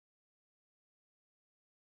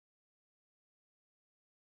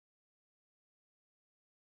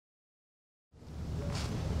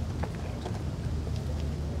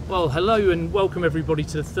Well, hello and welcome everybody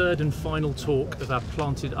to the third and final talk of our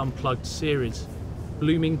Planted Unplugged series,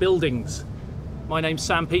 Blooming Buildings. My name's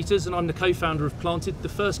Sam Peters and I'm the co-founder of Planted, the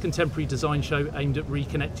first contemporary design show aimed at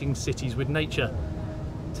reconnecting cities with nature.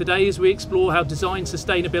 Today, as we explore how design,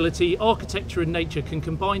 sustainability, architecture and nature can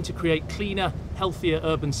combine to create cleaner, healthier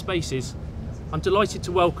urban spaces, I'm delighted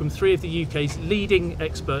to welcome three of the UK's leading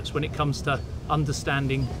experts when it comes to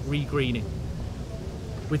understanding regreening.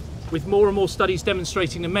 With more and more studies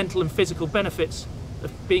demonstrating the mental and physical benefits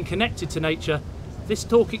of being connected to nature, this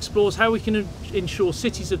talk explores how we can ensure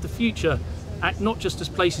cities of the future act not just as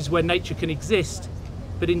places where nature can exist,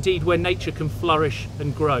 but indeed where nature can flourish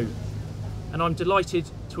and grow. And I'm delighted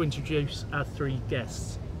to introduce our three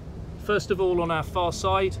guests. First of all, on our far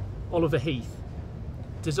side, Oliver Heath,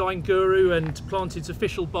 design guru and Planted's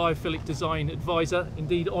official biophilic design advisor.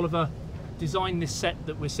 Indeed, Oliver designed this set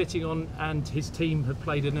that we're sitting on, and his team have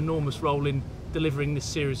played an enormous role in delivering this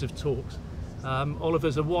series of talks.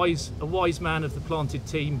 Oliver's a wise man of the Planted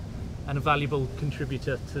team and a valuable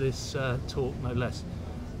contributor to this talk, no less.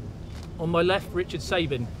 On my left, Richard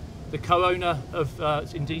Sabin, the co-owner of,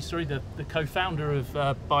 the co-founder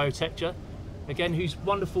of Biotecture, again, whose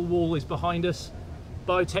wonderful wall is behind us.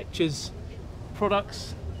 Biotecture's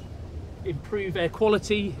products improve air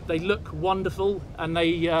quality, they look wonderful, and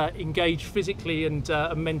they engage physically and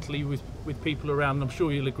mentally with people around. I'm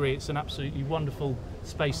sure you'll agree it's an absolutely wonderful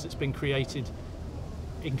space that's been created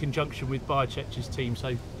in conjunction with Biotecture's team.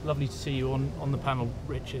 So lovely to see you on the panel,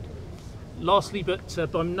 Richard. Lastly,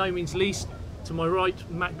 but by no means least, to my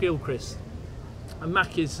right, Matt Gilchrist. And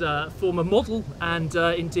Mac is a former model and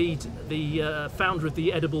indeed the founder of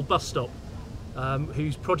the Edible Bus Stop,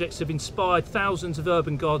 whose projects have inspired thousands of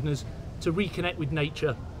urban gardeners to reconnect with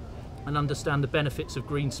nature and understand the benefits of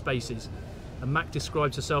green spaces. And Mac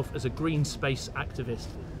describes herself as a green space activist.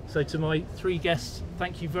 So to my three guests,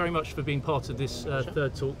 thank you very much for being part of this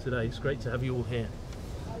third talk today. It's great to have you all here.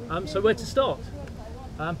 So where to start?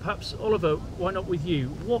 Perhaps Oliver, why not with you?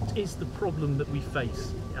 What is the problem that we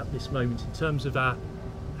face at this moment in terms of how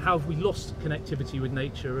have we lost connectivity with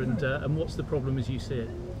nature, and what's the problem as you see it?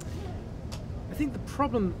 I think the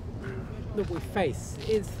problem that we face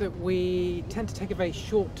is that we tend to take a very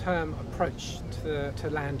short-term approach to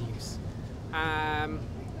land use and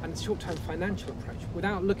a short-term financial approach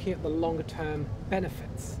without looking at the longer-term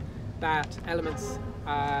benefits that elements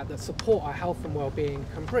that support our health and well-being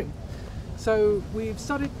can bring. So we've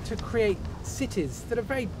started to create cities that are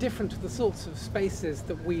very different to the sorts of spaces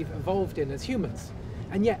that we've evolved in as humans.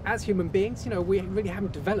 And yet, as human beings, we really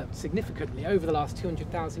haven't developed significantly over the last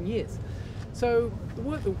 200,000 years. So the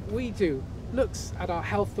work that we do looks at our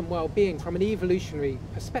health and well-being from an evolutionary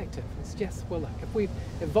perspective and suggests, well, look, if we've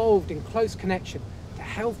evolved in close connection to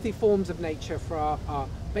healthy forms of nature for our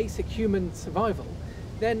basic human survival,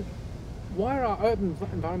 then why are our urban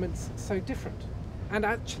environments so different? And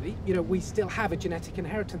actually, we still have a genetic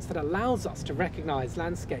inheritance that allows us to recognize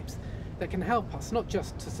landscapes that can help us not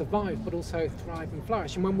just to survive, but also thrive and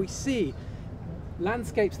flourish. And when we see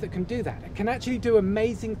landscapes that can do that, it can actually do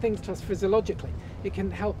amazing things to us physiologically. It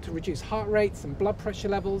can help to reduce heart rates and blood pressure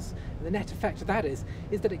levels, and the net effect of that is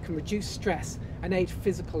that it can reduce stress and aid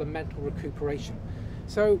physical and mental recuperation.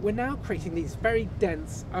 So we're now creating these very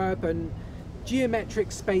dense urban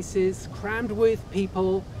geometric spaces crammed with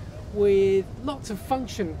people, with lots of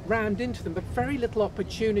function rammed into them, but very little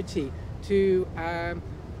opportunity to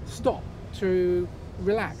stop, to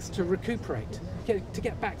relax, to recuperate, to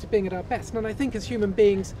get back to being at our best. And I think as human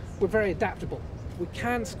beings, we're very adaptable. We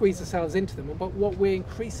can squeeze ourselves into them, but what we're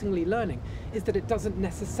increasingly learning is that it doesn't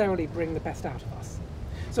necessarily bring the best out of us.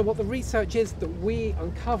 So what the research is that we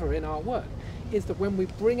uncover in our work is that when we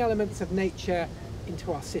bring elements of nature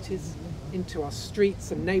into our cities, into our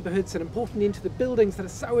streets and neighborhoods, and importantly into the buildings that are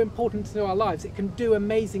so important to our lives, it can do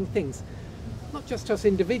amazing things, not just to us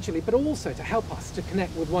individually, but also to help us to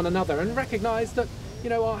connect with one another and recognize that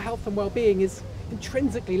our health and well-being is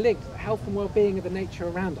intrinsically linked to the health and well-being of the nature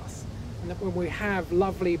around us. And that when we have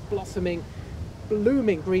lovely, blossoming,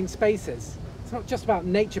 blooming green spaces, it's not just about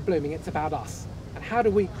nature blooming, it's about us. And how do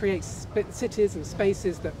we create cities and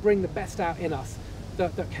spaces that bring the best out in us,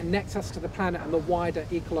 that connect us to the planet and the wider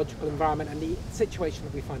ecological environment and the situation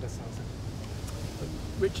that we find ourselves in?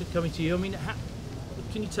 Richard, coming to you,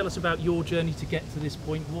 can you tell us about your journey to get to this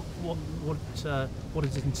point? What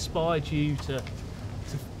has inspired you to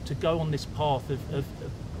go on this path of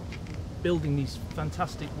building these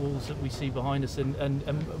fantastic walls that we see behind us,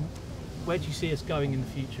 and where do you see us going in the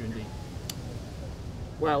future indeed?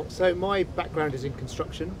 Well, so my background is in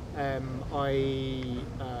construction. I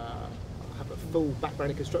have a full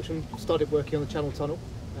background in construction, started working on the Channel Tunnel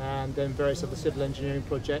and then various other civil engineering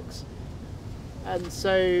projects. And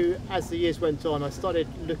so as the years went on, I started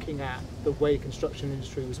looking at the way construction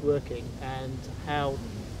industry was working and how,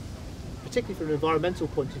 particularly from an environmental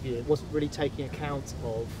point of view, it wasn't really taking account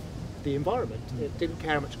of the environment. It didn't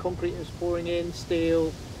care how much concrete it was pouring in,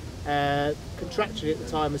 steel. Contractually at the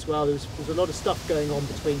time as well, there was a lot of stuff going on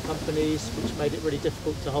between companies, which made it really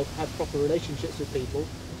difficult to have proper relationships with people.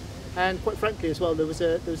 And quite frankly as well, there was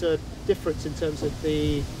a difference in terms of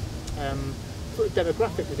the sort of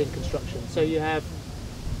demographic within construction. So you have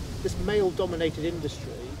this male-dominated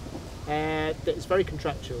industry that is very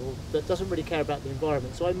contractual, that doesn't really care about the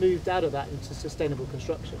environment. So I moved out of that into sustainable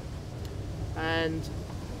construction. And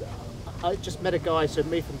I just met a guy, so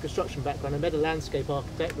me from a construction background, I met a landscape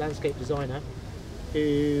architect, landscape designer,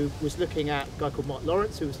 who was looking at a guy called Mark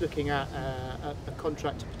Lawrence, who was looking at a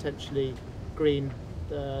contract to potentially green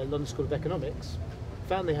the London School of Economics.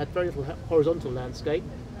 Found they had very little horizontal landscape,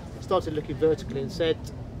 started looking vertically and said,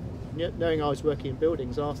 knowing I was working in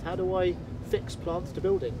buildings, asked, how do I fix plants to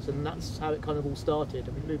buildings? And that's how it kind of all started,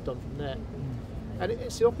 and we moved on from there. And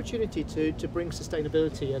it's the opportunity to bring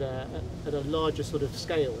sustainability at a larger sort of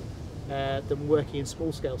scale than working in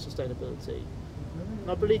small scale sustainability.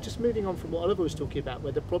 And I believe, just moving on from what Oliver was talking about,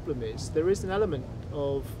 where the problem is, there is an element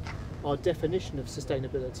of our definition of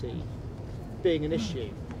sustainability being an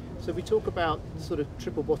issue. So we talk about sort of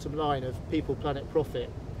triple bottom line of people, planet, profit,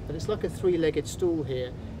 and it's like a three-legged stool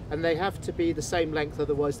here, and they have to be the same length,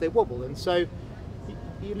 otherwise they wobble. And so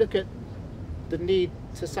you look at the need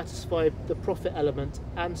to satisfy the profit element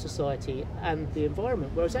and society and the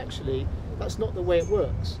environment, whereas actually that's not the way it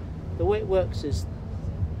works. The way it works is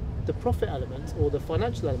the profit element or the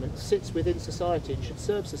financial element sits within society and should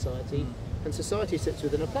serve society, and society sits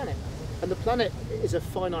within a planet. And the planet is a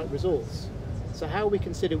finite resource. So how we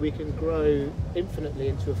consider we can grow infinitely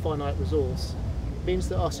into a finite resource means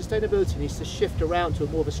that our sustainability needs to shift around to a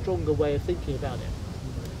more of a stronger way of thinking about it.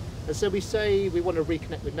 And so we say we want to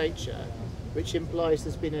reconnect with nature, which implies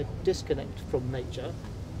there's been a disconnect from nature.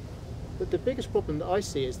 But the biggest problem that I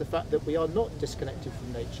see is the fact that we are not disconnected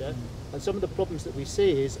from nature, and some of the problems that we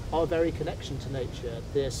see is our very connection to nature,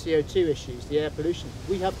 the CO2 issues, the air pollution.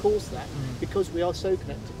 We have caused that because we are so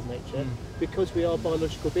connected to nature, because we are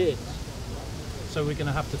biological beings. So we're going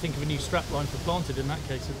to have to think of a new strapline for Planted in that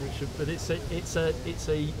case, Richard. But it's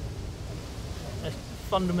a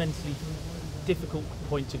fundamentally difficult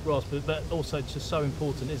point to grasp, but also just so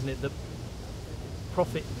important, isn't it, that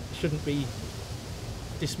profit shouldn't be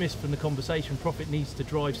dismissed from the conversation. Profit needs to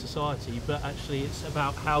drive society, but actually it's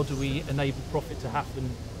about how do we enable profit to happen,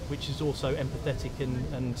 which is also empathetic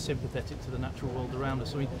and sympathetic to the natural world around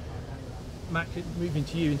us. I mean, Matt, moving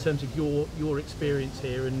to you in terms of your experience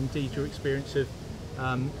here, and indeed your experience of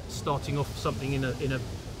starting off something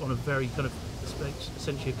on a very kind of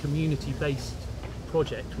essentially a community-based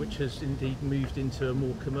project, which has indeed moved into a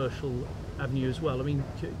more commercial avenue as well. I mean,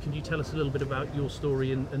 can you tell us a little bit about your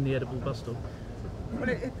story and the edible bus stop? Well,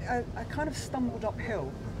 I kind of stumbled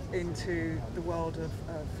uphill into the world of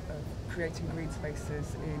creating green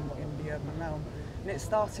spaces in the urban realm. And it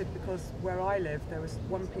started because where I live, there was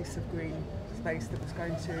one piece of green space that was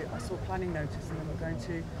going to, I saw a planning notice, and then we're going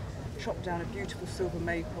to chop down a beautiful silver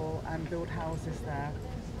maple and build houses there.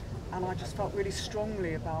 And I just felt really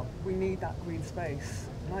strongly about we need that green space.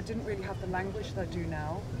 And I didn't really have the language that I do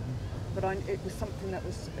now, but it was something that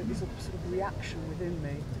was a sort of reaction within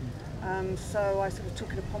me. So I sort of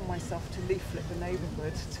took it upon myself to leaflet the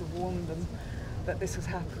neighbourhood, to warn them that this was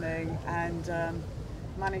happening, and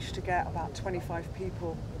managed to get about 25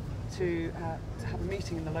 people to have a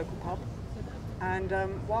meeting in the local pub. And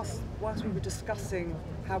whilst we were discussing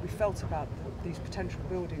how we felt about these potential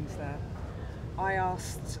buildings there, I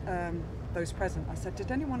asked those present, I said,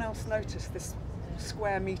 did anyone else notice this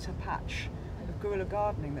square metre patch of guerrilla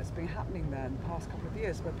gardening that's been happening there in the past couple of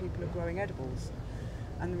years, where people are growing edibles?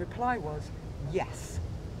 And the reply was, yes,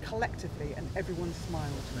 collectively, and everyone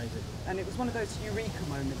smiled. Amazing. And it was one of those eureka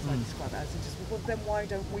moments, I describe it as, and just, well, then why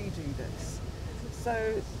don't we do this?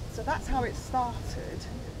 So that's how it started.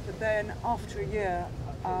 But then after a year,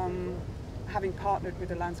 having partnered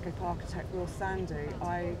with a landscape architect, Will Sandy,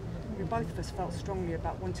 both of us felt strongly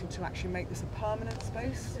about wanting to actually make this a permanent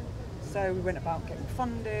space. So we went about getting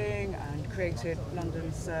funding and created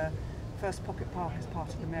London's first pocket park as part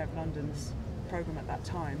of the Mayor of London's programme at that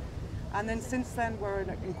time. And then since then we're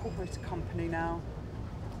an incorporated company now,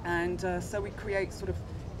 and so we create sort of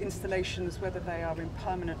installations, whether they are in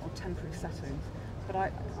permanent or temporary settings. But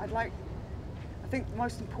I think the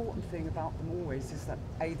most important thing about them always is that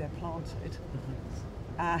A, they're planted,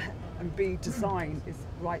 and B, design is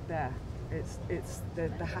right there.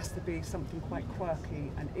 There has to be something quite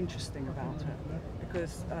quirky and interesting about it,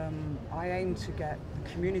 because I aim to get the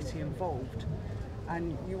community involved,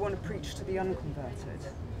 and you want to preach to the unconverted,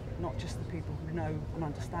 not just the people who know and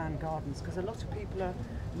understand gardens, because a lot of people are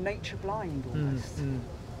nature blind almost.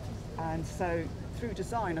 And so through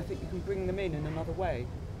design, I think you can bring them in another way.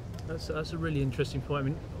 That's a really interesting point. I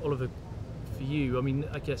mean, Oliver, for you, I mean,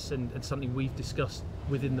 I guess, and something we've discussed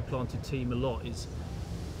within the Planted team a lot is,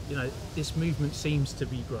 you know, this movement seems to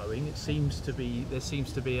be growing. There seems to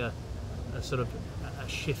be a sort of a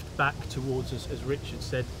shift back towards, as Richard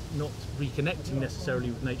said, not reconnecting necessarily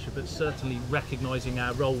with nature, but certainly recognising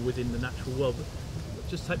our role within the natural world. But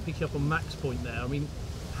just picking up on Mac's point there, I mean,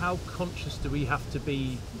 how conscious do we have to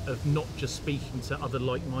be of not just speaking to other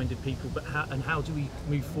like-minded people, but how do we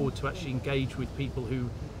move forward to actually engage with people who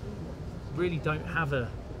really don't have a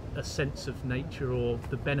sense of nature or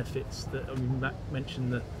the benefits that, I mean, Mac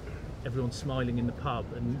mentioned that everyone's smiling in the pub,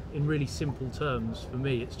 and in really simple terms, for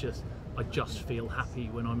me, it's just, I just feel happy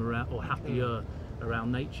when I'm around, or happier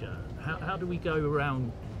around nature. How do we go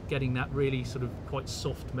around getting that really sort of quite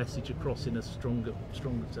soft message across in a stronger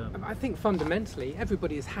term? I think fundamentally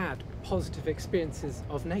everybody has had positive experiences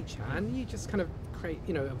of nature, and you just kind of create,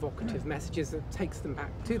 you know, evocative messages that takes them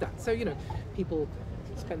back to that. So, you know, people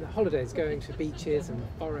spend their holidays going to beaches and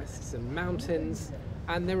forests and mountains,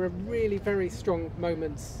 and there are really very strong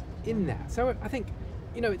moments in there. So I think,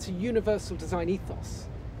 you know, it's a universal design ethos,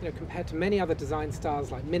 you know, compared to many other design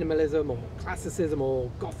styles like minimalism or classicism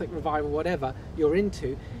or Gothic revival, whatever you're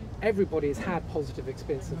into. Everybody has had positive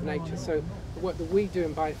experiences of nature. So the work that we do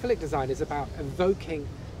in biophilic design is about evoking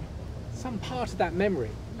some part of that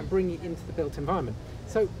memory and bringing it into the built environment.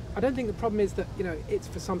 So I don't think the problem is that, you know, it's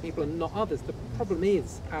for some people and not others. The problem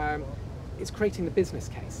is it's creating the business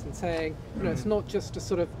case and saying, you know, it's not just a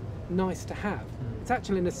sort of nice to have. It's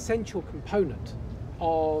actually an essential component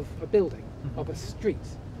of a building, of a street,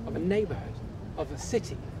 of a neighborhood, of a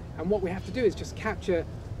city. And what we have to do is just capture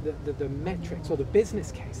the metrics or the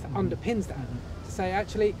business case that underpins that, to say,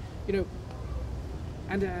 actually, you know,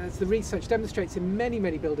 and as the research demonstrates in many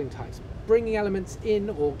building types, bringing elements in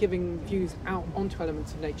or giving views out onto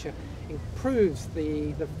elements of nature improves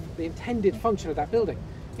the intended function of that building.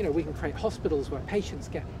 You know, we can create hospitals where patients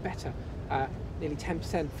get better, nearly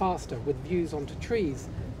 10% faster with views onto trees,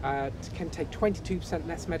 can take 22%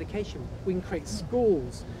 less medication. We can create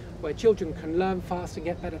schools where children can learn fast and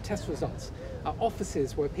get better test results.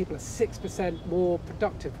 Offices where people are 6% more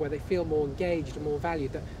productive, where they feel more engaged and more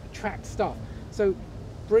valued, that attract staff. So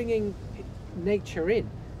bringing nature in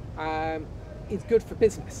is good for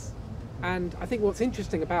business. And I think what's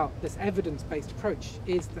interesting about this evidence-based approach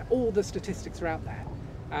is that all the statistics are out there.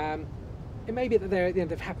 It may be that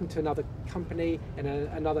they've happened to another company in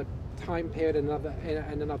another time period, in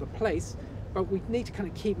another place, but we need to kind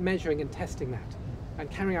of keep measuring and testing that, and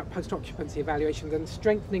carrying out post-occupancy evaluations and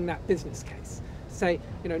strengthening that business case. Say,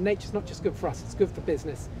 you know, nature's not just good for us, it's good for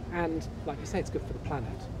business, and like you say, it's good for the planet.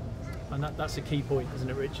 And that's a key point, isn't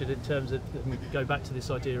it, Richard, in terms of, we go back to this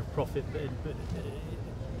idea of profit, but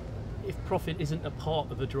if profit isn't a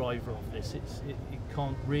part of the driver of this, it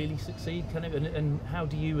can't really succeed, can it? And how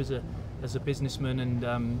do you, as a businessman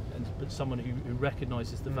but someone who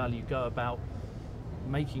recognises the value, go about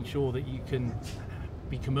making sure that you can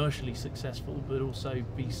be commercially successful, but also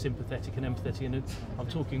be sympathetic and empathetic? And I'm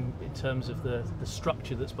talking in terms of the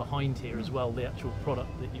structure that's behind here as well, the actual product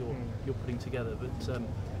that you're putting together. But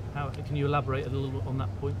how can you elaborate a little on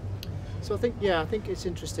that point? So I think it's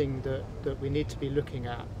interesting that we need to be looking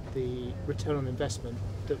at the return on investment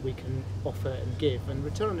that we can offer and give. And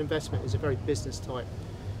return on investment is a very business type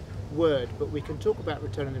word, but we can talk about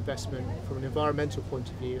return on investment from an environmental point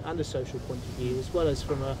of view and a social point of view, as well as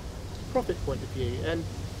from a profit point of view. And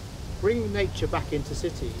bringing nature back into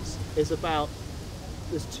cities is about,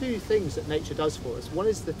 there's two things that nature does for us. One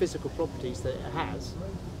is the physical properties that it has,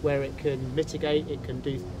 where it can mitigate, it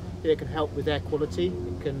can help with air quality,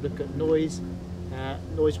 it can look at noise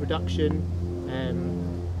reduction,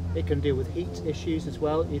 it can deal with heat issues as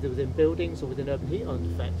well, either within buildings or within urban heat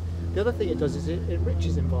island effect. The other thing it does is it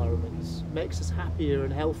enriches environments, makes us happier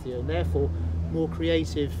and healthier, and therefore more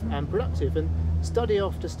creative and productive. And study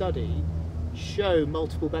after study show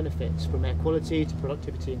multiple benefits, from air quality to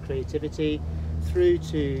productivity and creativity, through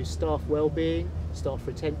to staff well-being, staff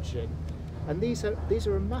retention. And these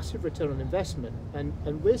are a massive return on investment.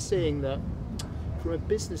 And we're seeing that from a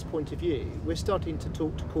business point of view, we're starting to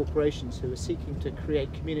talk to corporations who are seeking to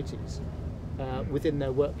create communities within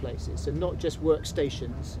their workplaces, and not just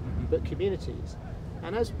workstations, but communities.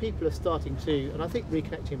 And as people are starting to, and I think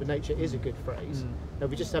reconnecting with nature is a good phrase,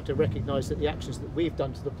 we just have to recognise that the actions that we've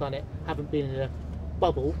done to the planet haven't been in a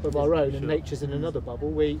bubble of our own, and nature's in another bubble.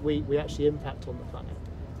 We actually impact on the planet.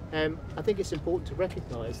 I think it's important to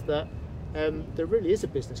recognise that there really is a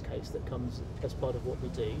business case that comes as part of what we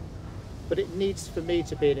do, but it needs for me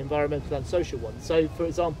to be an environmental and social one. So, for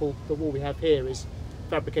example, the wall we have here is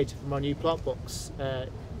fabricated from our new plant box,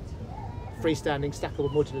 freestanding stackable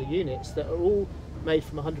modular units that are all made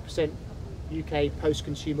from 100% UK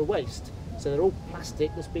post-consumer waste. So they're all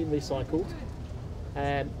plastic that's been recycled.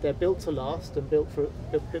 They're built to last and built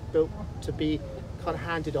to be kind of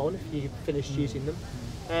handed on if you finished using them.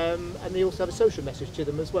 And they also have a social message to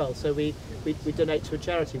them as well. So we donate to a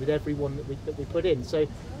charity with every one that we put in. So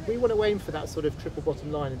we want to aim for that sort of triple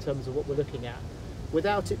bottom line in terms of what we're looking at,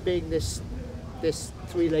 without it being this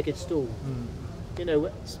three-legged stool. You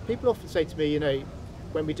know, people often say to me, you know,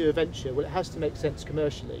 when we do a venture, well, it has to make sense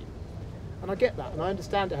commercially. And I get that, and I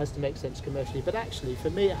understand it has to make sense commercially, but actually, for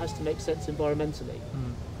me, it has to make sense environmentally.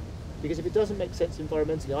 Because if it doesn't make sense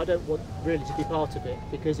environmentally, I don't want really to be part of it,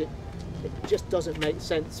 because it just doesn't make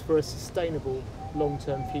sense for a sustainable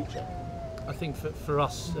long-term future. I think for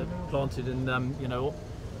us at Planted, and you know,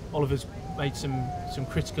 Oliver's made some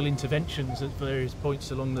critical interventions at various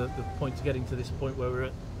points along the point to getting to this point where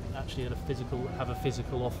we're actually at a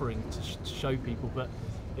physical offering to show people. But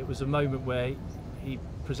it was a moment where he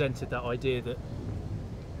presented that idea that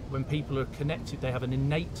when people are connected, they have an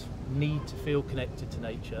innate need to feel connected to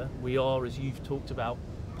nature. We are, as you've talked about,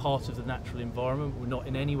 part of the natural environment. We're not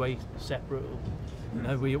in any way separate. You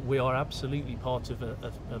know, we are absolutely part of the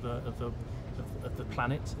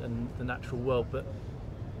planet and the natural world. But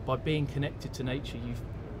by being connected to nature, you've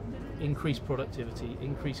increased productivity,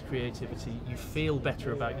 increased creativity. You feel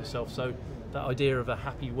better about yourself. So that idea of a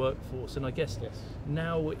happy workforce, and I guess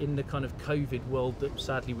now in the kind of COVID world that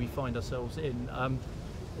sadly we find ourselves in,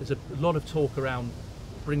 there's a lot of talk around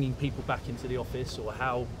bringing people back into the office, or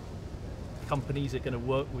how companies are going to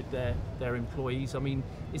work with their employees. I mean,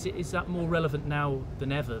 is that more relevant now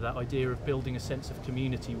than ever, that idea of building a sense of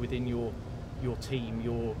community within your team,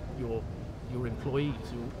 your employees,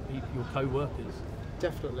 your co-workers?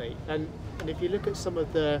 Definitely. And if you look at some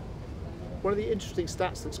of one of the interesting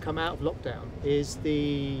stats that's come out of lockdown is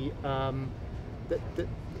that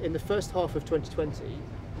in the first half of 2020,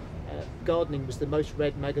 gardening was the most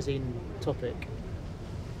read magazine topic.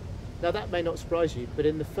 Now that may not surprise you, but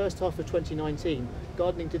in the first half of 2019,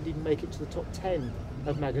 gardening didn't even make it to the top 10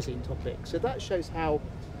 of magazine topics. So that shows how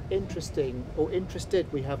interesting or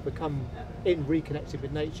interested we have become in reconnecting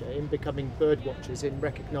with nature, in becoming bird watchers, in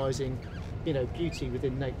recognising, you know, beauty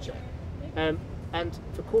within nature. And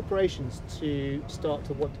for corporations to start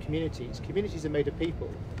to want communities are made of people.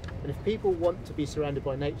 And if people want to be surrounded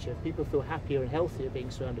by nature, if people feel happier and healthier being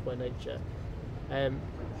surrounded by nature,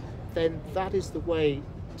 then that is the way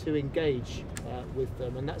to engage with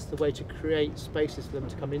them, and that's the way to create spaces for them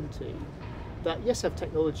to come into that, yes, have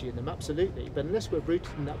technology in them, absolutely, but unless we're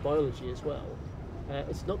rooted in that biology as well,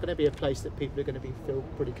 it's not going to be a place that people are going to feel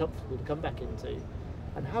pretty comfortable to come back into.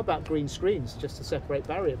 And how about green screens, just to separate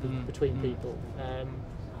barrier between people?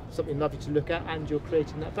 Something lovely to look at, and you're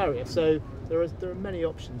creating that barrier. So there are many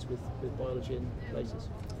options with biology in places.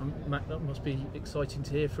 Matt, that must be exciting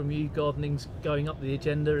to hear from you. Gardening's going up the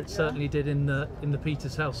agenda. It certainly did in the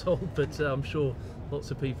Peters household, but I'm sure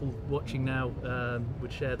lots of people watching now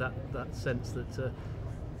would share that sense that.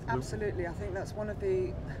 Absolutely, I think that's one of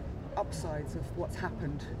the upsides of what's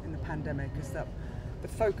happened in the pandemic, is that the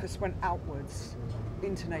focus went outwards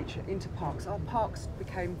into nature, into parks. Our parks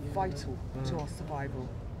became vital to our survival,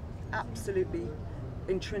 absolutely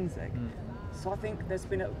intrinsic. So I think there's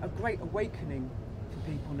been a great awakening for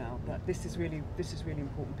people now that this is really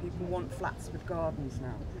important. People want flats with gardens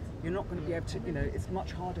now. You're not going to be able to, you know, it's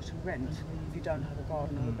much harder to rent if you don't have a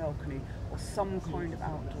garden or a balcony or some kind of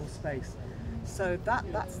outdoor space. So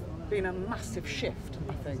that's been a massive shift,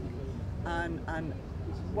 I think. And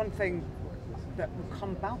one thing that will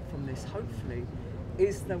come about from this, hopefully,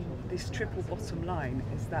 is this triple bottom line,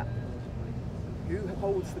 is that who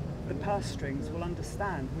holds the purse strings will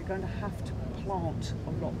understand we're going to have to plant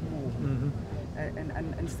a lot more. And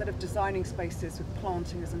instead of designing spaces with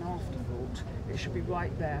planting as an afterthought, it should be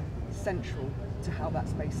right there, central to how that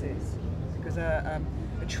space is. Because a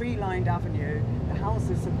tree-lined avenue, the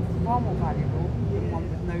houses are far more valuable than one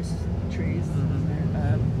with no trees.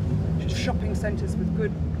 Shopping centres with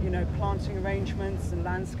good, you know, planting arrangements and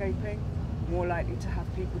landscaping, more likely to have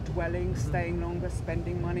people dwelling, staying longer,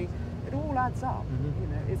 spending money. It all adds up. You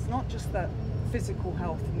know, it's not just the physical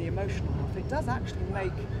health and the emotional health, it does actually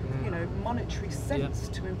make monetary sense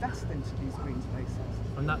to invest into these green spaces.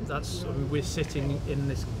 And that's I mean, we're sitting in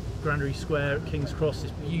this Granary Square at King's Cross,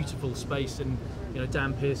 this beautiful space, and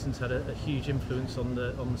Dan Pearson's had a huge influence on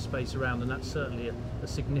the space around, and that's certainly a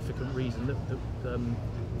significant reason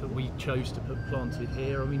that we chose to put Planted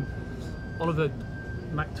here. I mean, Oliver,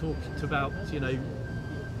 Mac talked about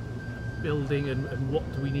building and what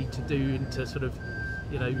do we need to do to sort of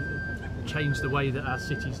change the way that our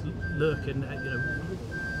cities look, and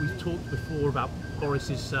we've talked before about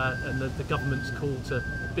Boris's and the government's call to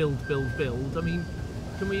build. I mean,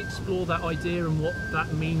 can we explore that idea and what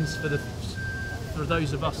that means for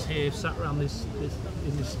those of us here sat around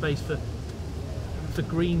in this space for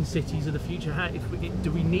green cities of the future?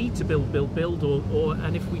 Do we need to build, or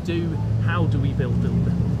and if we do, how do we build?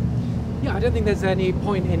 Yeah, I don't think there's any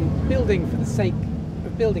point in building for the sake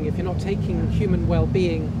of building if you're not taking human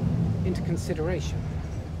well-being into consideration.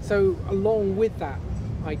 So along with that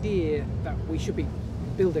idea that we should be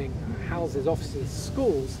building houses, offices,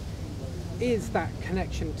 schools, is that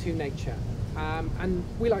connection to nature. And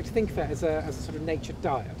we like to think of it as a sort of nature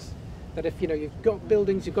diet. That if you've got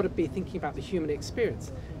buildings, you've got to be thinking about the human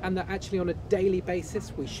experience, and that actually on a daily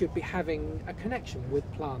basis we should be having a connection with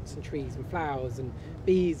plants and trees and flowers and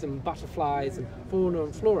bees and butterflies and fauna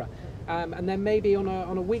and flora. And then maybe on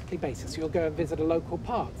a weekly basis you'll go and visit a local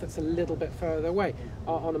park that's a little bit further away.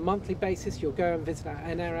 On a monthly basis you'll go and visit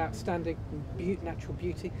an area outstanding natural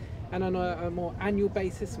beauty. And on a more annual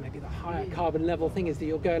basis, maybe the higher carbon level thing is that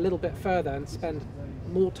you'll go a little bit further and spend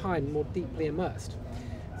more time, more deeply immersed.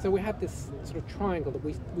 So we have this sort of triangle that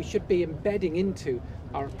we should be embedding into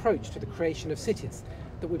our approach to the creation of cities,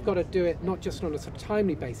 that we've got to do it not just on a sort of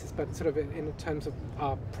timely basis, but sort of in terms of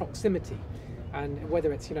our proximity, and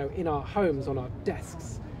whether it's in our homes, on our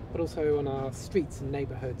desks, but also on our streets and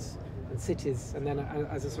neighbourhoods and cities, and then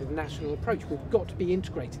as a sort of national approach. We've got to be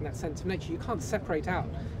integrating that sense of nature. You can't separate out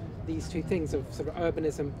these two things of sort of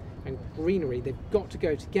urbanism and greenery. They've got to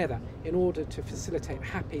go together in order to facilitate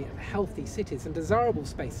happy and healthy cities and desirable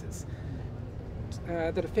spaces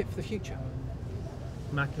that are fit for the future.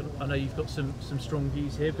 Mac, I know you've got some strong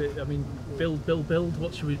views here, but I mean, build.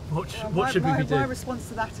 What should we be doing? My response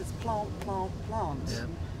to that is plant. Yeah.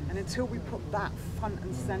 And until we put that front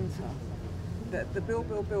and centre, the build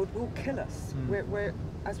will kill us. We're,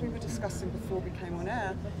 as we were discussing before we came on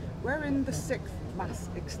air, we're in the 6th mass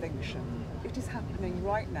extinction. It is happening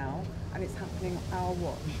right now, and it's happening our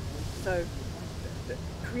watch. So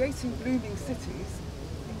creating blooming cities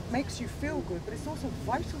makes you feel good, but it's also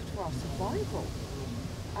vital to our survival.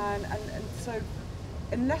 And so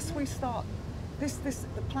unless we start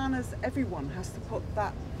the planners, everyone has to put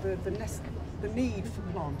that the need for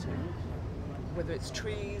planting, whether it's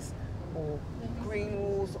trees or green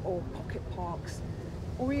walls or pocket parks,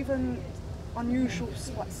 or even unusual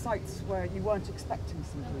sites where you weren't expecting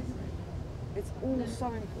some greenery. It's all so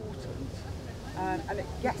important, and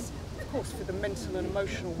yes, of course, for the mental and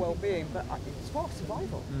emotional well-being, but it's for our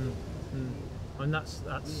survival. And that's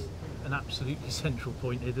an absolutely central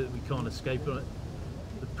point here that we can't escape. The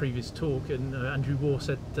previous talk, and Andrew Waugh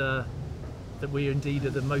said that we indeed are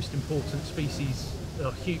the most important species,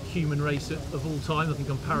 human race of all time. I think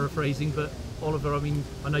I'm paraphrasing, but Oliver, I mean,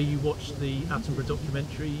 I know you watched the Attenborough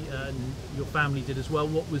documentary, and your family did as well.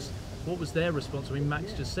 What was their response? I mean,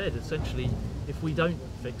 Max just said, essentially, if we don't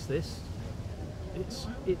fix this,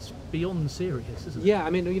 it's beyond serious, isn't it? Yeah, I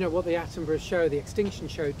mean, what the Attenborough show, the Extinction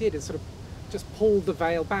Show, did is sort of just pulled the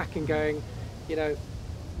veil back and going, the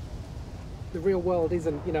real world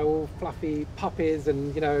isn't, all fluffy puppies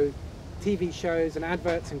and, TV shows and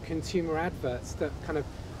adverts and consumer adverts that kind of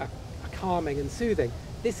are calming and soothing.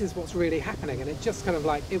 This is what's really happening, and it just kind of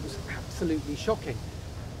it was absolutely shocking.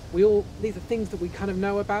 These are things that we kind of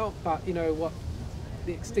know about, but what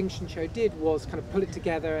the Extinction Show did was kind of pull it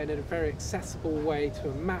together in a very accessible way to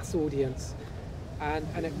a mass audience, and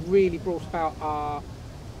it really brought about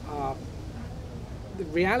the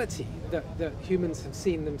reality that humans have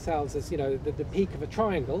seen themselves as the peak of a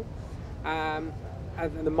triangle, and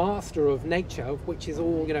the master of nature, which is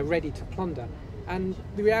all ready to plunder. And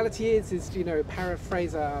the reality is to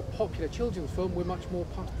paraphrase a popular children's film, we're much more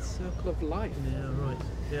part of the circle of life. Yeah, right.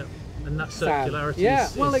 Yeah, and that circularity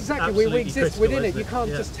is well, exactly. We exist within it. You can't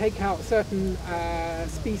Yeah. just take out certain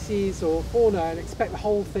species or fauna and expect the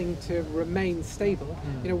whole thing to remain stable.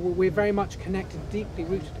 We're very much connected, deeply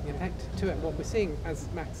rooted and connected to it. And what we're seeing, as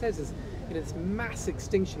Max says, is this mass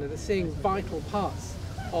extinction, and they're seeing vital parts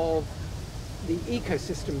of the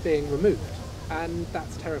ecosystem being removed. and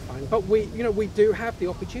that's terrifying. But we do have the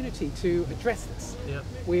opportunity to address this. Yep.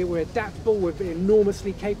 We're adaptable. We're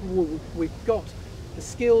enormously capable. We've got the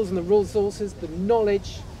skills and the resources, the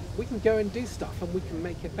knowledge. We can go and do stuff, and we can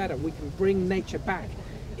make it better. We can bring nature back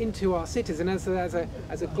into our cities, and as a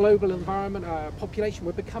global environment, population,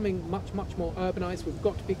 we're becoming much more urbanized. We've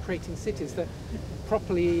got to be creating cities that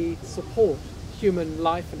properly support human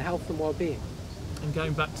life and health and well-being. And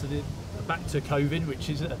going back to COVID, which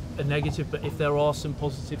is a negative, but if there are some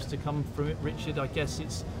positives to come from it, Richard, I guess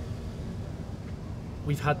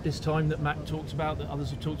we've had this time that Mac talked about, that others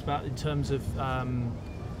have talked about, in terms of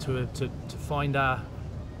to find our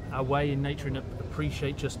way in nature and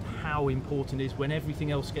appreciate just how important it is when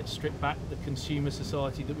everything else gets stripped back. The consumer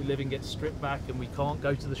society that we live in gets stripped back, and we can't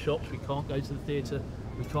go to the shops, we can't go to the theatre,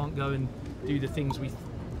 we can't go and do the things we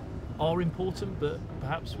are important, but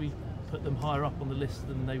perhaps we put them higher up on the list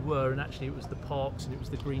than they were, and actually it was the parks and it was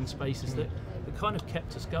the green spaces that kind of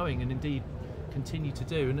kept us going, and indeed continue to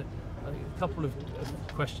do. And a couple of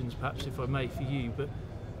questions, perhaps, if I may, for you. But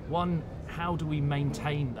one, how do we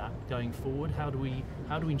maintain that going forward? How do we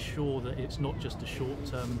ensure that it's not just a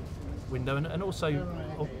short-term window? And also,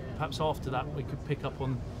 perhaps after that, we could pick up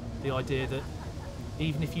on the idea that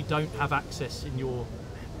even if you don't have access in your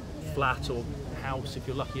flat or house, if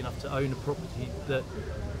you're lucky enough to own a property, that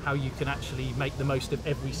how you can actually make the most of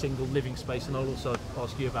every single living space. And I'll also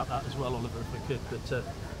ask you about that as well, Oliver, if I could. But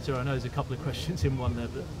so I know there's a couple of questions in one there,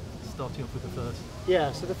 but starting off with the first.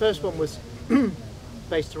 Yeah, so the first one was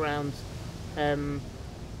based around, remind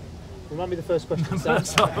me the first question, Sam. It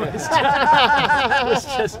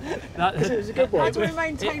was a good one. How do we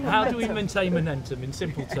maintain How do we maintain momentum in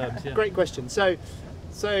simple terms? Yeah. Great question. So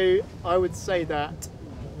I would say that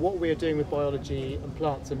what we are doing with biology and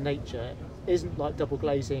plants and nature isn't like double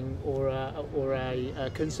glazing or a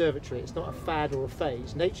conservatory. It's not a fad or a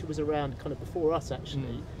phase. Nature was around kind of before us,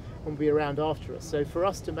 actually, and will be around after us. So for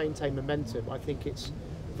us to maintain momentum, I think it's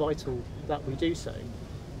vital that we do so.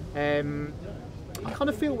 I kind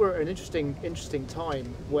of feel we're at an interesting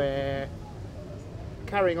time where,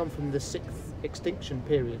 carrying on from the sixth extinction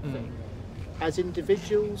period thing, as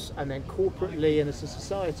individuals and then corporately and as a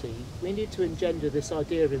society, we need to engender this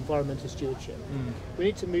idea of environmental stewardship. We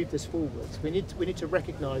need to move this forwards. We need to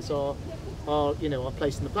recognise our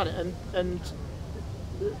place on the planet. And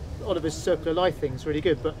Oliver's circular life thing is really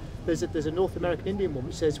good, but there's a North American Indian one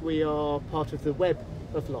which says we are part of the web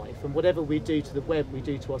of life, and whatever we do to the web, we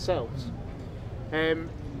do to ourselves.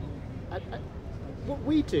 What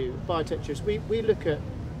we do, biotecture, is we look at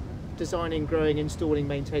designing, growing, installing,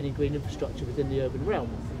 maintaining green infrastructure within the urban realm.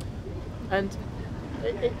 And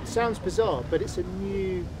it sounds bizarre, but it's a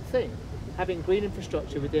new thing. Having green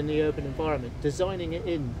infrastructure within the urban environment, designing it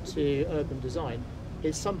into urban design,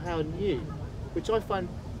 is somehow new, which I find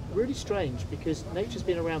really strange because nature's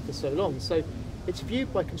been around for so long. So it's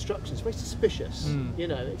viewed by construction, it's very suspicious.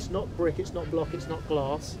 It's not brick, it's not block, it's not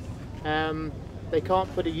glass. They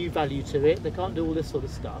can't put a U value to it, they can't do all this sort of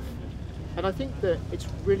stuff. And I think that it's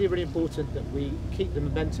really, really important that we keep the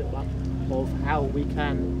momentum up of how we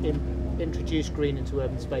can introduce green into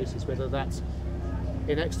urban spaces, whether that's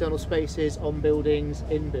in external spaces, on buildings,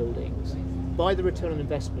 in buildings, by the return on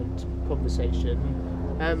investment conversation,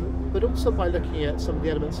 but also by looking at some of the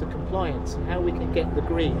elements of compliance and how we can get the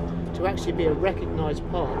green to actually be a recognised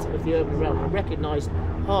part of the urban realm, a recognised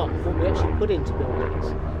part of what we actually put into buildings.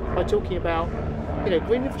 By talking about,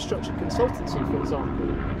 green infrastructure consultancy, for example,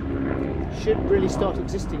 should really start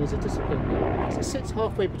existing as a discipline now, because it sits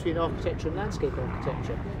halfway between architecture and landscape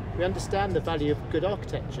architecture. We understand the value of good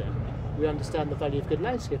architecture, we understand the value of good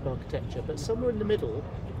landscape architecture, but somewhere in the middle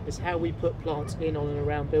is how we put plants in, on and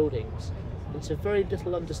around buildings. It's a very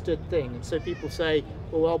little understood thing, and so people say,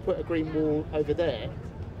 well, I'll put a green wall over there,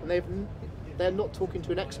 and they're not talking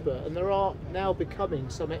to an expert, and there are now becoming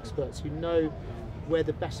some experts who know where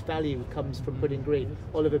the best value comes from putting green,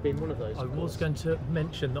 Oliver being one of those. I was going to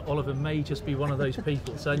mention that Oliver may just be one of those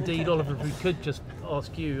people. So indeed, Oliver, if we could just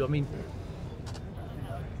ask you, I mean,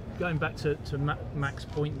 going back to Mac's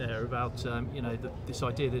point there about this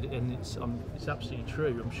idea that, and it's absolutely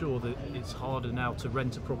true. I'm sure that it's harder now to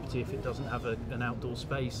rent a property if it doesn't have an outdoor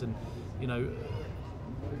space, and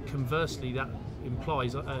conversely, that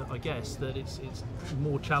implies, I guess, that it's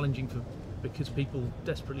more challenging because people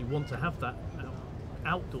desperately want to have that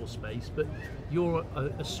outdoor space. But you're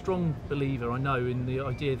a strong believer, I know, in the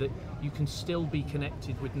idea that you can still be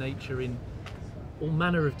connected with nature in all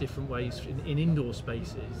manner of different ways in indoor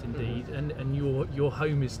spaces, indeed, and your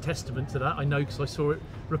home is testament to that. I know, because I saw it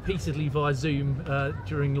repeatedly via Zoom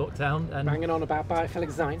during lockdown. And banging on about biophilic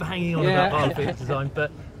design. Banging on about biophilic design,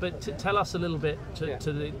 but tell us a little bit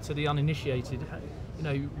to the uninitiated, you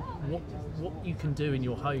know, what you can do in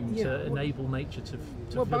your home to enable nature to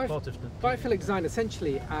feel part of them. Biophilic design,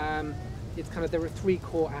 essentially, it's kind of, there are three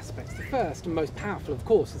core aspects. The first and most powerful, of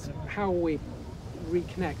course, is how we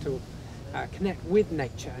reconnect or connect with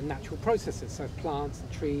nature and natural processes. So plants and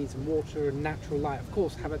trees and water and natural light, of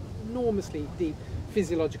course, have an enormously deep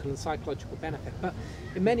physiological and psychological benefit. But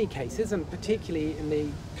in many cases, and particularly in the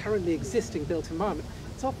currently existing built environment,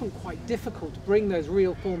 it's often quite difficult to bring those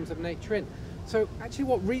real forms of nature in. So actually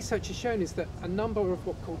what research has shown is that a number of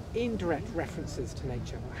what are called indirect references to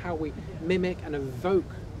nature, how we mimic and evoke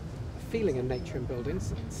a feeling of nature in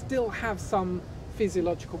buildings, still have some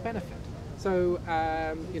physiological benefit. So,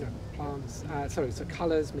 you know, plants, so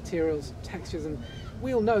colours, materials, textures, and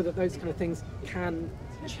we all know that those kind of things can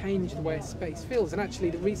change the way a space feels. And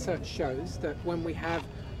actually the research shows that when we have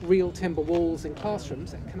real timber walls in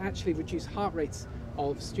classrooms, it can actually reduce heart rates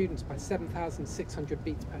of students by 7,600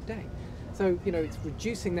 beats per day. So, you know, it's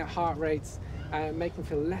reducing their heart rates, making them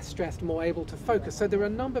feel less stressed, more able to focus. So there are a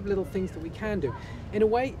number of little things that we can do. In a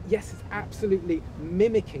way, yes, it's absolutely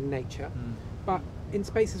mimicking nature, but in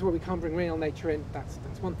spaces where we can't bring real nature in, that's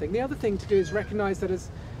one thing. The other thing to do is recognise that as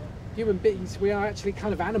human beings, we are actually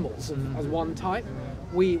kind of animals as one type.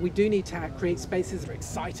 We do need to create spaces that are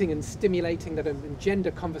exciting and stimulating, that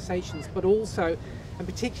engender conversations, but also, and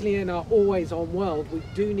particularly in our always-on world, we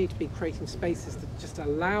do need to be creating spaces that just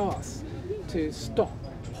allow us to stop,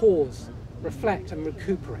 pause, reflect and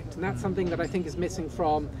recuperate. And that's something that I think is missing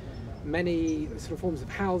from many sort of forms of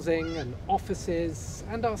housing and offices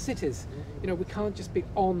and our cities. You know, we can't just be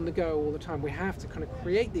on the go all the time. We have to kind of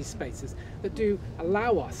create these spaces that do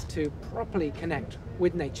allow us to properly connect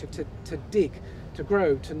with nature, to dig, to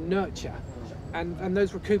grow, to nurture. And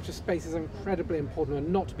those recuperative spaces are incredibly important and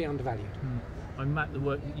not to be undervalued. I map the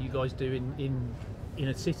work that you guys do in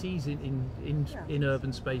inner cities, in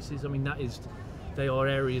urban spaces. I mean, they are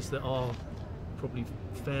areas that are probably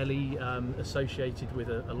fairly associated with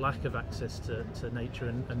a lack of access to nature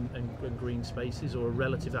and green spaces, or a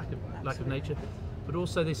relative lack of nature. But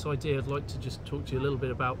also this idea, I'd like to just talk to you a little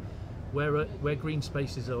bit about where green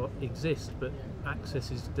spaces exist but access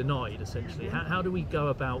is denied, essentially. How do we go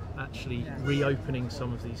about actually reopening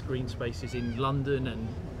some of these green spaces in London and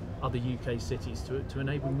other UK cities to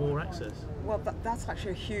enable more access? Well, that's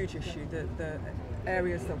actually a huge issue, the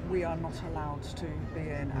areas that we are not allowed to be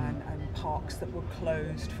in, and parks that were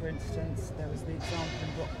closed, for instance. There was the example in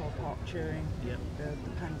Brockwell Park during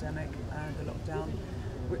the pandemic, the lockdown.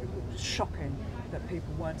 It was shocking that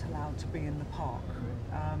people weren't allowed to be in the park.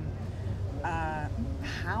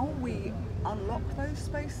 How we unlock those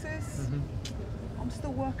spaces, I'm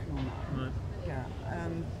still working on that. Right. Yeah.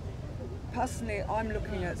 Personally, I'm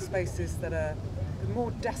looking at spaces that are, the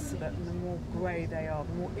more desolate and the more grey they are,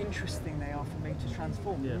 the more interesting they are for me to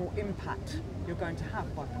transform, the more impact you're going to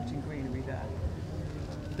have by putting greenery there.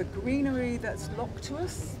 The greenery that's locked to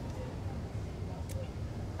us,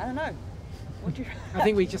 I don't know. What do you I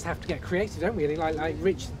think we just have to get creative, don't we? Like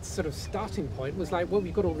Rich's sort of starting point was like, well,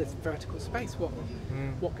 we've got all this vertical space.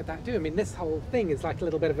 What could that do? I mean, this whole thing is like a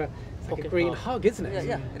little bit of a green hug, isn't it?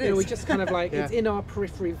 Yeah, it is. You know, we just kind of like, it's in our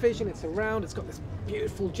periphery vision, it's around, it's got this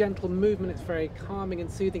beautiful, gentle movement, it's very calming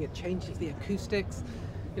and soothing, it changes the acoustics.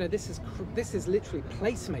 You know, this is literally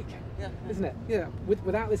placemaking, isn't it? Yeah.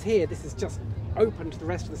 Without this here, this is just open to the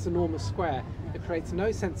rest of this enormous square. It creates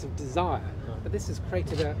no sense of desire, but this has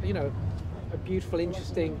created a beautiful,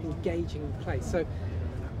 interesting, engaging place. So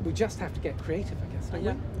we just have to get creative, I guess, don't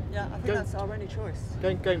we? Yeah, I think that's our only choice.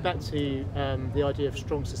 Going back to the idea of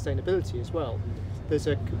strong sustainability as well, there's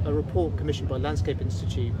a report commissioned by Landscape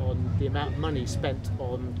Institute on the amount of money spent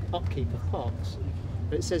on upkeep of parks.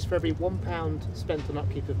 It says for every £1 spent on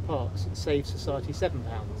upkeep of parks, it saves society £7.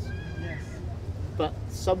 Yes. But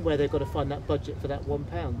somewhere they've got to find that budget for that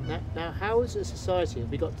 £1. Now how as a society have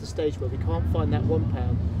we got to the stage where we can't find that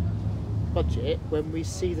 £1 budget when we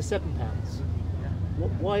see the £7?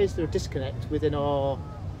 Why is there a disconnect within our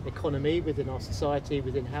economy, within our society,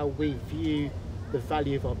 within how we view the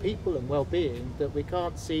value of our people and well-being, that we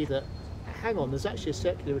can't see that, hang on, there's actually a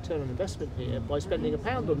circular return on investment here. By spending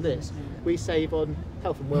 £1 on this, we save on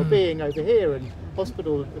health and well-being over here, and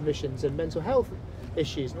hospital admissions and mental health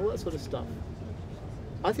issues and all that sort of stuff.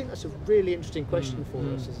 I think that's a really interesting question for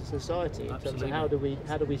us as a society in terms of how do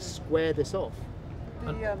we square this off.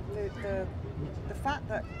 The fact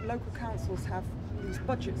that local councils have these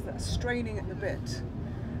budgets that are straining at the bit,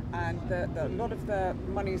 and a lot of the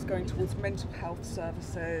money is going towards mental health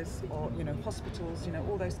services or hospitals,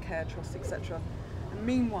 all those care trusts, etc. And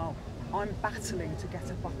meanwhile, I'm battling to get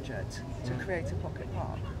a budget to create a pocket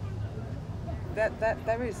park.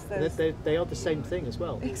 They are the same thing as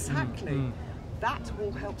well. Exactly. That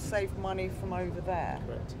will help save money from over there.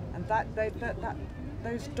 Correct. And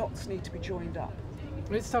those dots need to be joined up.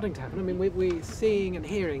 It's starting to happen. I mean, we're seeing and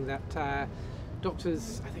hearing that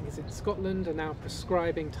doctors, I think it's in Scotland, are now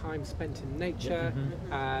prescribing time spent in nature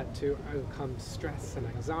to overcome stress and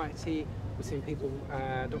anxiety. We're seeing people,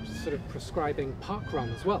 doctors sort of prescribing park run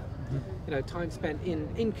as well. Time spent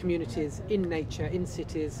in communities, in nature, in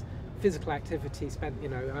cities, physical activity spent,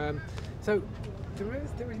 so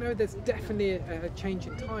there's definitely a change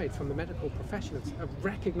in tide from the medical profession of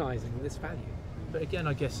recognising this value. But again,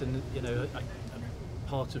 I guess,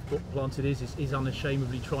 part of what Planted is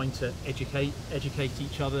unashamedly trying to educate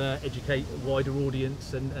each other, educate a wider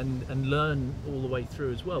audience, and learn all the way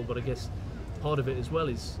through as well. But I guess part of it as well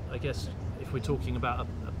is, I guess, if we're talking about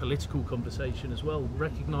a political conversation as well,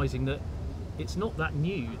 recognising that it's not that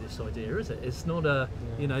new, this idea, is it? It's not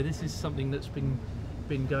this is something that's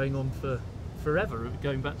been going on for forever,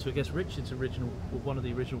 going back to, I guess, Richard's one of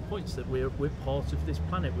the original points, that we're part of this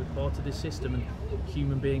planet, we're part of this system, and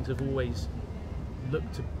human beings have always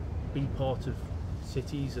looked to be part of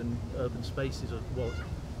cities and urban spaces,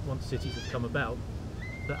 once cities have come about,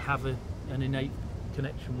 that have an innate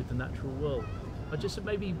connection with the natural world. I just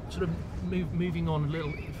maybe sort of moving on a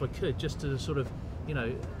little, if I could, just to sort of,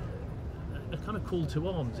 a kind of call to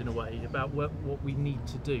arms in a way about what we need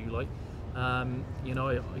to do. Like,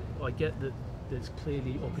 I get that there's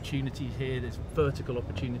clearly opportunity here, there's vertical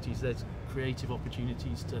opportunities, there's creative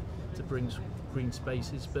opportunities to bring green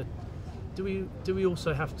spaces, but do we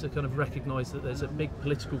also have to kind of recognise that there's a big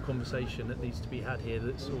political conversation that needs to be had here,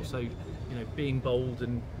 that's also being bold,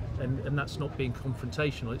 and that's not being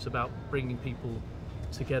confrontational, it's about bringing people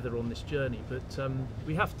together on this journey. But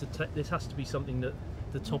we have to this has to be something that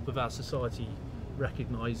the top of our society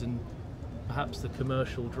recognise, and perhaps the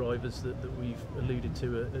commercial drivers that we've alluded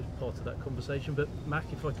to are part of that conversation. But Mac,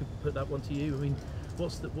 if I could put that one to you, I mean,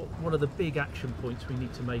 what are the big action points we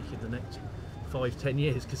need to make in the next 5-10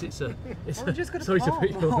 years? Because it's just got to sorry to plant put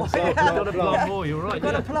you on more. the spot, but you've got to plant more. You're right. You've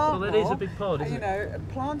got to plant well, that more. is a big part, isn't it?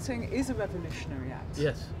 Planting is a revolutionary act.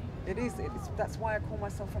 Yes. It is. That's why I call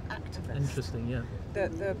myself an activist. Interesting. Yeah.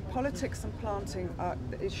 The politics and planting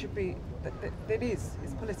it's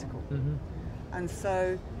political. And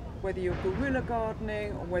so whether you're guerrilla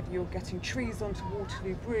gardening or whether you're getting trees onto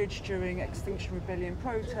Waterloo Bridge during Extinction Rebellion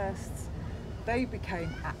protests, they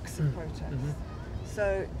became acts of protest.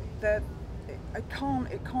 So it can't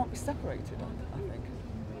be separated, I think.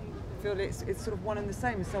 I feel it's sort of one and the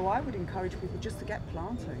same. So I would encourage people just to get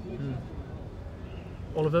planting.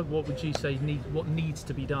 Oliver, what would you say what needs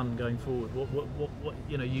to be done going forward? What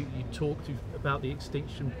you talked about the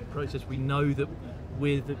extinction process. We know that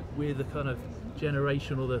we're the kind of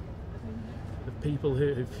generation or the people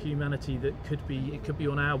of humanity that could be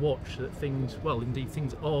on our watch that things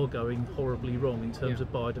are going horribly wrong in terms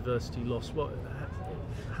of biodiversity loss.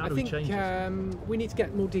 How do we change it? We need to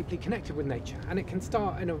get more deeply connected with nature, and it can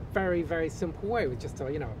start in a very, very simple way with just a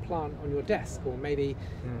plant on your desk, or maybe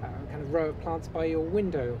a kind of row of plants by your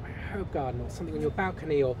window, or a herb garden, or something on your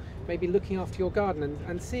balcony, or maybe looking after your garden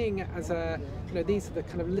and seeing it as these are the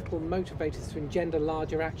kind of little motivators to engender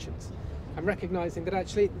larger actions, and recognizing that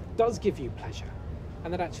actually it does give you pleasure,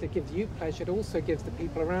 and that actually gives you pleasure, it also gives the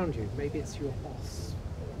people around you. Maybe it's your boss,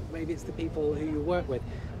 maybe it's the people who you work with.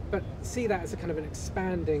 But see that as a kind of an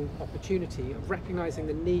expanding opportunity of recognising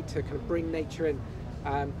the need to kind of bring nature in,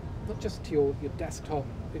 not just to your desktop,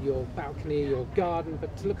 your balcony, your garden,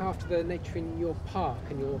 but to look after the nature in your park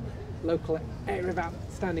and your local area of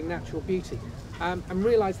outstanding natural beauty, and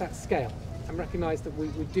realise that scale, and recognise that we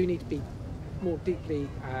do need to be more deeply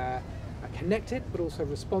connected, but also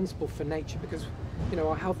responsible for nature, because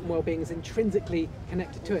our health and well-being is intrinsically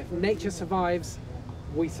connected to it. If nature survives,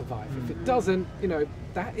 we survive. If it doesn't,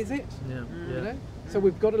 that is it. So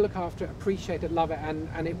we've got to look after it, appreciate it, love it,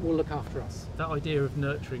 and it will look after us. That idea of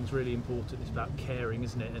nurturing is really important. It's about caring,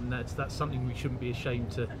 isn't it? And that's something we shouldn't be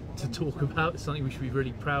ashamed to talk about. It's something we should be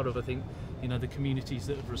really proud of. I think the communities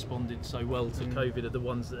that have responded so well to COVID are the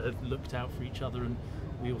ones that have looked out for each other. And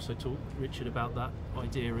we also talked, Richard, about that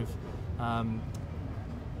idea of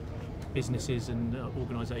businesses and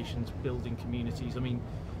organisations building communities. I mean,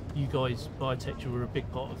 you guys, Biotecture, were a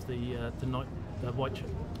big part of the White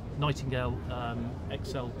Nightingale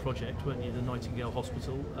Excel project, weren't you? The Nightingale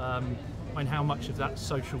Hospital. And how much of that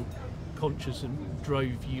social conscious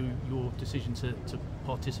drove your decision to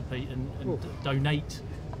participate and donate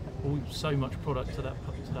so much product to that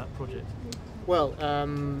project? Well,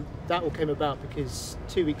 that all came about because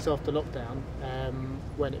 2 weeks after lockdown,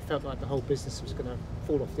 when it felt like the whole business was going to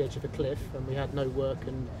fall off the edge of a cliff and we had no work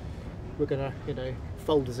and we're going to,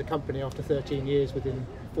 fold as a company after 13 years within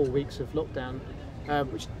 4 weeks of lockdown,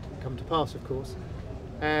 which didn't come to pass, of course.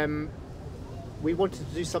 We wanted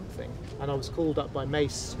to do something, and I was called up by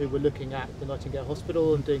Mace, who were looking at the Nightingale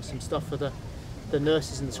Hospital and doing some stuff for the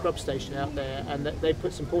nurses in the scrub station out there, and they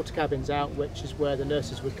put some porta cabins out, which is where the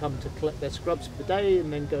nurses would come to collect their scrubs for the day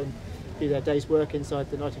and then go and do their day's work inside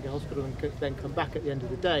the Nightingale Hospital and then come back at the end of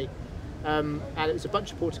the day. And it was a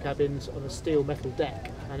bunch of porta cabins on a steel metal deck,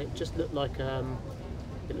 and it just looked like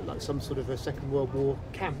some sort of a Second World War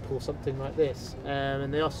camp or something like this.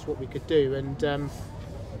 And they asked us what we could do, and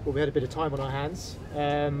we had a bit of time on our hands,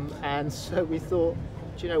 and so we thought,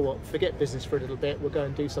 do you know what, forget business for a little bit, we'll go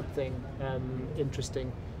and do something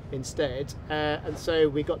interesting instead. And so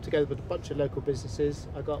we got together with a bunch of local businesses.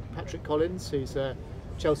 I got Patrick Collins, who's a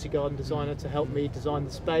Chelsea garden designer, to help me design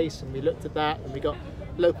the space, and we looked at that, and we got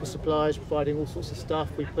local suppliers providing all sorts of stuff.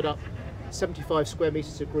 We put up 75 square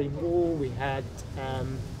metres of green wall. We had,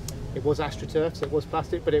 it was AstroTurf, so it was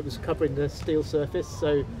plastic, but it was covering the steel surface,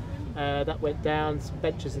 so that went down, some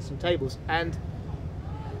benches and some tables. And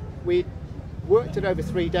we worked it over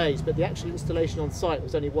 3 days, but the actual installation on site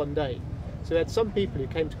was only 1 day. So we had some people who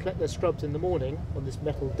came to collect their scrubs in the morning on this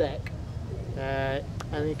metal deck, and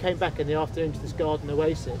they came back in the afternoon to this garden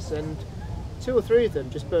oasis, and 2 or 3 of them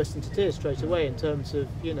just burst into tears straight away in terms of,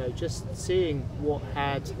 just seeing what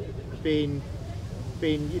had been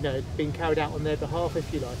carried out on their behalf,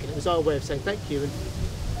 if you like. And it was our way of saying thank you. And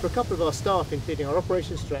for a couple of our staff, including our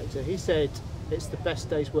operations director, he said it's the best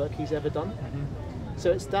day's work he's ever done. Mm-hmm.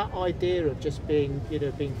 So it's that idea of just being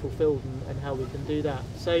fulfilled and how we can do that.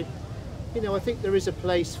 So, I think there is a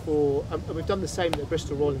place for, and we've done the same at the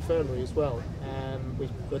Bristol Royal Infirmary as well.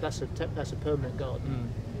 But that's a permanent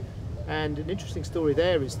garden. And an interesting story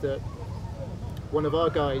there is that one of our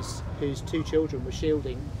guys, whose 2 children were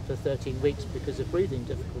shielding for 13 weeks because of breathing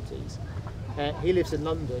difficulties, he lives in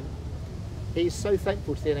London. He's so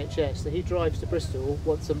thankful to the NHS that he drives to Bristol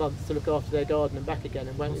once a month to look after their garden and back again,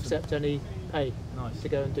 and won't accept any pay to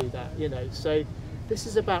go and do that. So this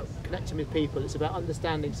is about connecting with people. It's about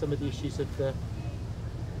understanding some of the issues of the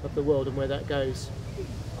world and where that goes.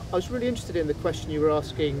 I was really interested in the question you were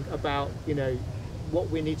asking about, what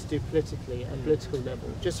we need to do politically at a political level,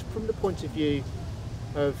 just from the point of view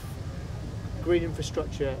of green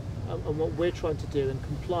infrastructure and what we're trying to do, and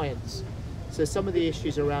compliance. So some of the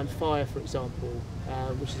issues around fire, for example,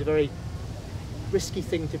 which is a very risky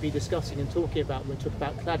thing to be discussing and talking about when we talk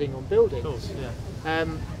about cladding on buildings. Of course, yeah.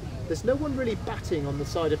 There's no one really batting on the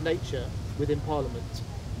side of nature within Parliament.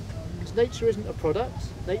 Because nature isn't a product,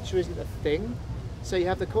 nature isn't a thing. So you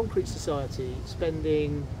have the Concrete Society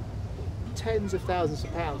spending tens of thousands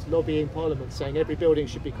of pounds lobbying Parliament, saying every building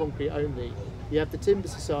should be concrete only. You have the Timber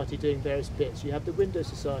Society doing various bits. You have the Window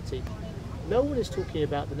Society. No one is talking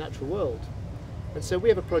about the natural world. And so we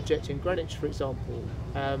have a project in Greenwich, for example,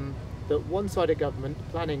 that one side of government, the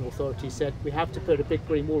planning authority, said we have to put a big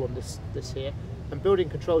green wall on this here, and building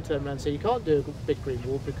control turned around and said you can't do a big green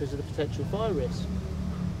wall because of the potential fire risk.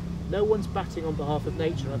 No one's batting on behalf of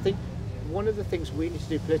nature. And I think one of the things we need to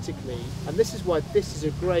do politically, and this is why this is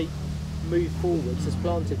a great move forwards, this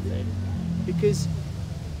planted thing, because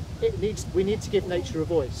we need to give nature a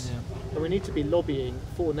voice, and we need to be lobbying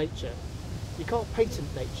for nature. You can't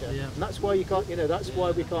patent nature, and that's why you can't. That's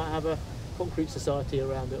why we can't have a Concrete Society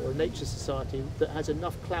around it, or a Nature Society that has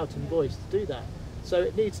enough clout and voice to do that. So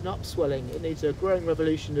it needs an upswelling. It needs a growing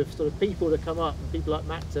revolution of sort of people to come up, and people like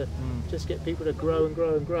Matt to just get people to grow and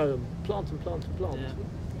grow and grow and plant and plant and plant. Yeah.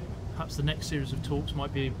 Perhaps the next series of talks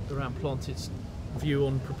might be around Planted's view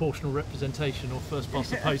on proportional representation, or first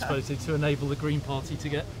past the post voted, to enable the Green Party to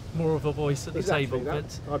get more of a voice at the table.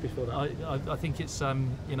 But I'd be for that. I think it's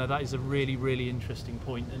that is a really, really interesting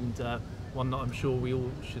point, and one that I'm sure we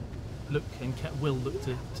all should look and will look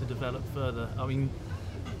to develop further. I mean,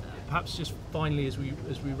 perhaps just finally as we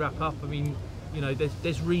wrap up, I mean,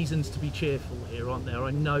 there's reasons to be cheerful here, aren't there?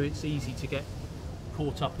 I know it's easy to get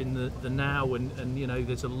caught up in the now, and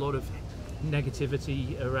there's a lot of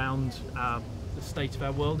negativity around the state of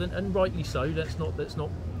our world, and rightly so. Let's not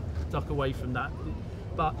duck away from that.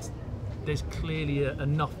 But there's clearly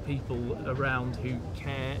enough people around who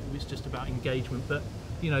care. It's just about engagement. But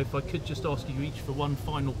if I could just ask you each for one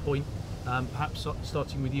final point, perhaps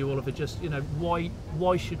starting with you, Oliver. Just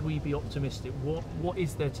why should we be optimistic? What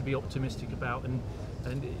is there to be optimistic about? And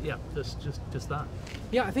yeah, just that.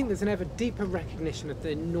 Yeah, I think there's an ever deeper recognition of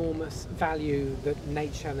the enormous value that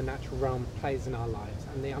nature and the natural realm plays in our lives.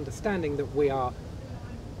 and the understanding that we are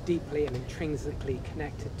deeply and intrinsically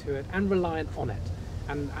connected to it and reliant on it.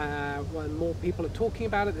 And when more people are talking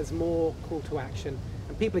about it, there's more call to action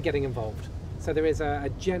and people are getting involved. So there is a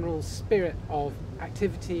general spirit of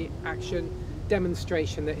activity, action,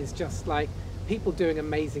 demonstration that is just like people doing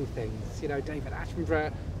amazing things. You know, David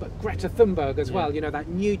Attenborough, but Greta Thunberg as well, you know, that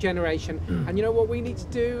new generation. And you know what we need to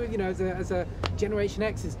do, you know, as a Generation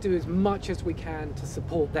X, is do as much as we can to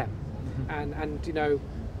support them. And you know,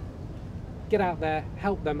 get out there,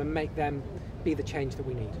 help them and make them be the change that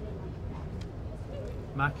we need.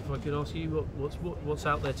 Mac, if I could ask you, what's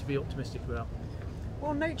out there to be optimistic about?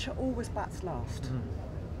 Well, nature always bats last.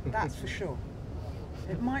 That's for sure.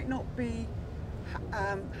 It might not be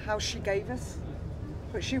how she gave us,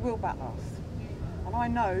 but she will bat last. And I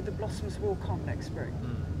know the blossoms will come next spring.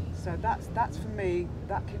 So that's for me,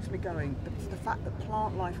 that keeps me going. The fact that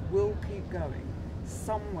plant life will keep going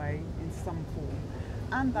some way, in some form.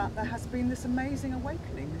 And that there has been this amazing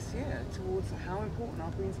awakening this year towards how important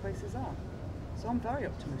our green spaces are. So I'm very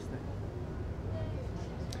optimistic.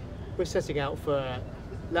 We're setting out for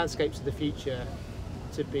landscapes of the future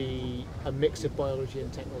to be a mix of biology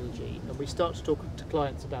and technology, and we start to talk to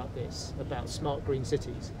clients about this, about smart green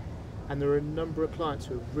cities, and there are a number of clients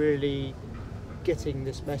who are really getting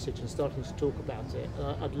this message and starting to talk about it.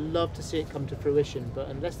 I'd love to see it come to fruition, but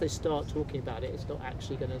unless they start talking about it, it's not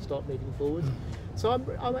actually going to start moving forward. So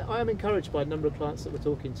I am encouraged by a number of clients that we're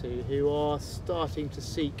talking to who are starting to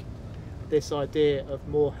seek this idea of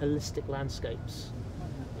more holistic landscapes,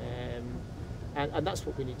 and that's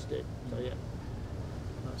what we need to do. So yeah,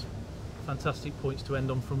 that's fantastic points to end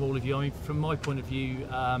on from all of you. I mean, from my point of view,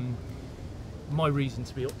 my reason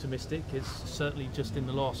to be optimistic is certainly just in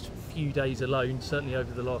the last few days alone, certainly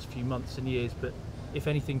over the last few months and years, but if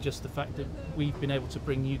anything, just the fact that we've been able to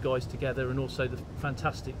bring you guys together, and also the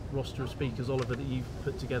fantastic roster of speakers, Oliver, that you've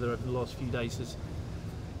put together over the last few days has,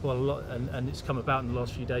 well, a lot, and it's come about in the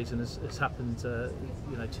last few days, and it's happened,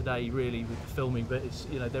 you know, today really with the filming. But it's,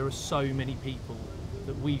 you know, there are so many people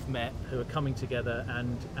that we've met who are coming together,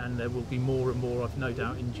 and there will be more and more, I've no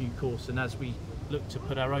doubt, in due course. And as we look to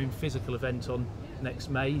put our own physical event on next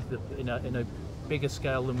May, in a bigger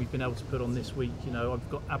scale than we've been able to put on this week, you know, I've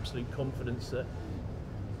got absolute confidence that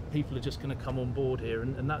people are just going to come on board here,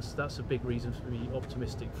 and that's a big reason to be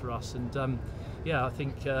optimistic for us. And yeah, I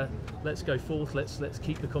think let's go forth, let's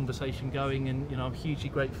keep the conversation going, and you know, I'm hugely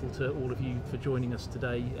grateful to all of you for joining us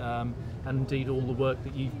today, and indeed all the work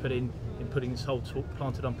that you've put in putting this whole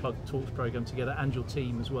Planted Unplugged Talks program together, and your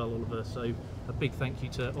team as well, Oliver. So a big thank you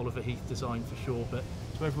to Oliver Heath Design for sure. But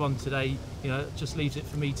to everyone today, you know, it just leaves it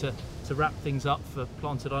for me to wrap things up for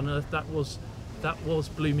Planted on Earth. That was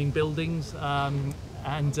Blooming Buildings.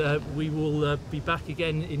 And we will be back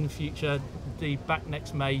again in the future, back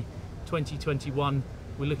next May 2021.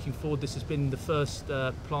 We're looking forward. This has been the first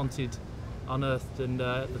Planted Unearthed and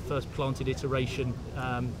the first Planted iteration.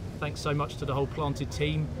 Thanks so much to the whole Planted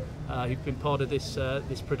team who've been part of this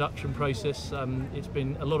production process. It's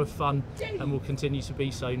been a lot of fun and will continue to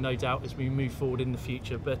be so, no doubt, as we move forward in the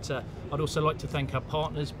future. But I'd also like to thank our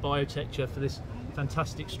partners, Biotecture, for this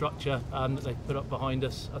fantastic structure that they've put up behind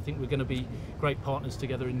us. I think we're going to be great partners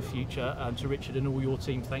together in the future. To Richard and all your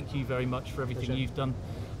team, thank you very much for everything you've done.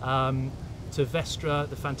 To Vestra,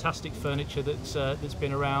 the fantastic furniture that's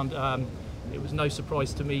been around. It was no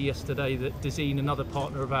surprise to me yesterday that Dezeen, another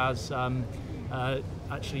partner of ours,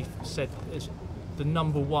 actually said it's the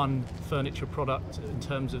 #1 furniture product in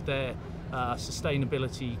terms of their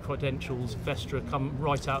sustainability credentials. Vestra come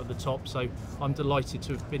right out at the top, so I'm delighted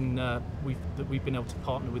to have been that we've been able to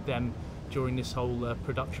partner with them during this whole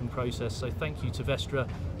production process. So thank you to Vestra,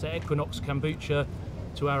 to Equinox Kombucha,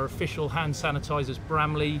 to our official hand sanitizers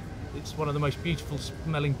Bramley. It's one of the most beautiful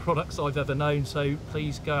smelling products I've ever known, so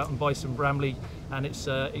please go out and buy some Bramley, and it's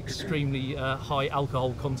extremely high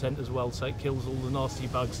alcohol content as well, so it kills all the nasty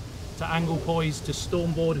bugs. To Anglepoise, to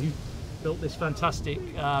Stormboard, who built this fantastic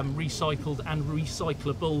recycled and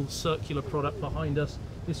recyclable circular product behind us.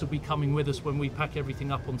 This will be coming with us when we pack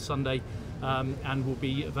everything up on Sunday, and will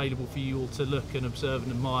be available for you all to look and observe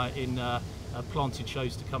and admire in Planted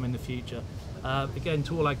shows to come in the future. Again,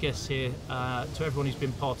 to all our guests here, to everyone who's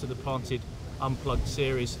been part of the Planted Unplugged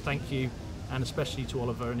series, thank you, and especially to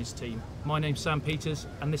Oliver and his team. My name's Sam Peters,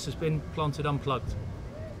 and this has been Planted Unplugged.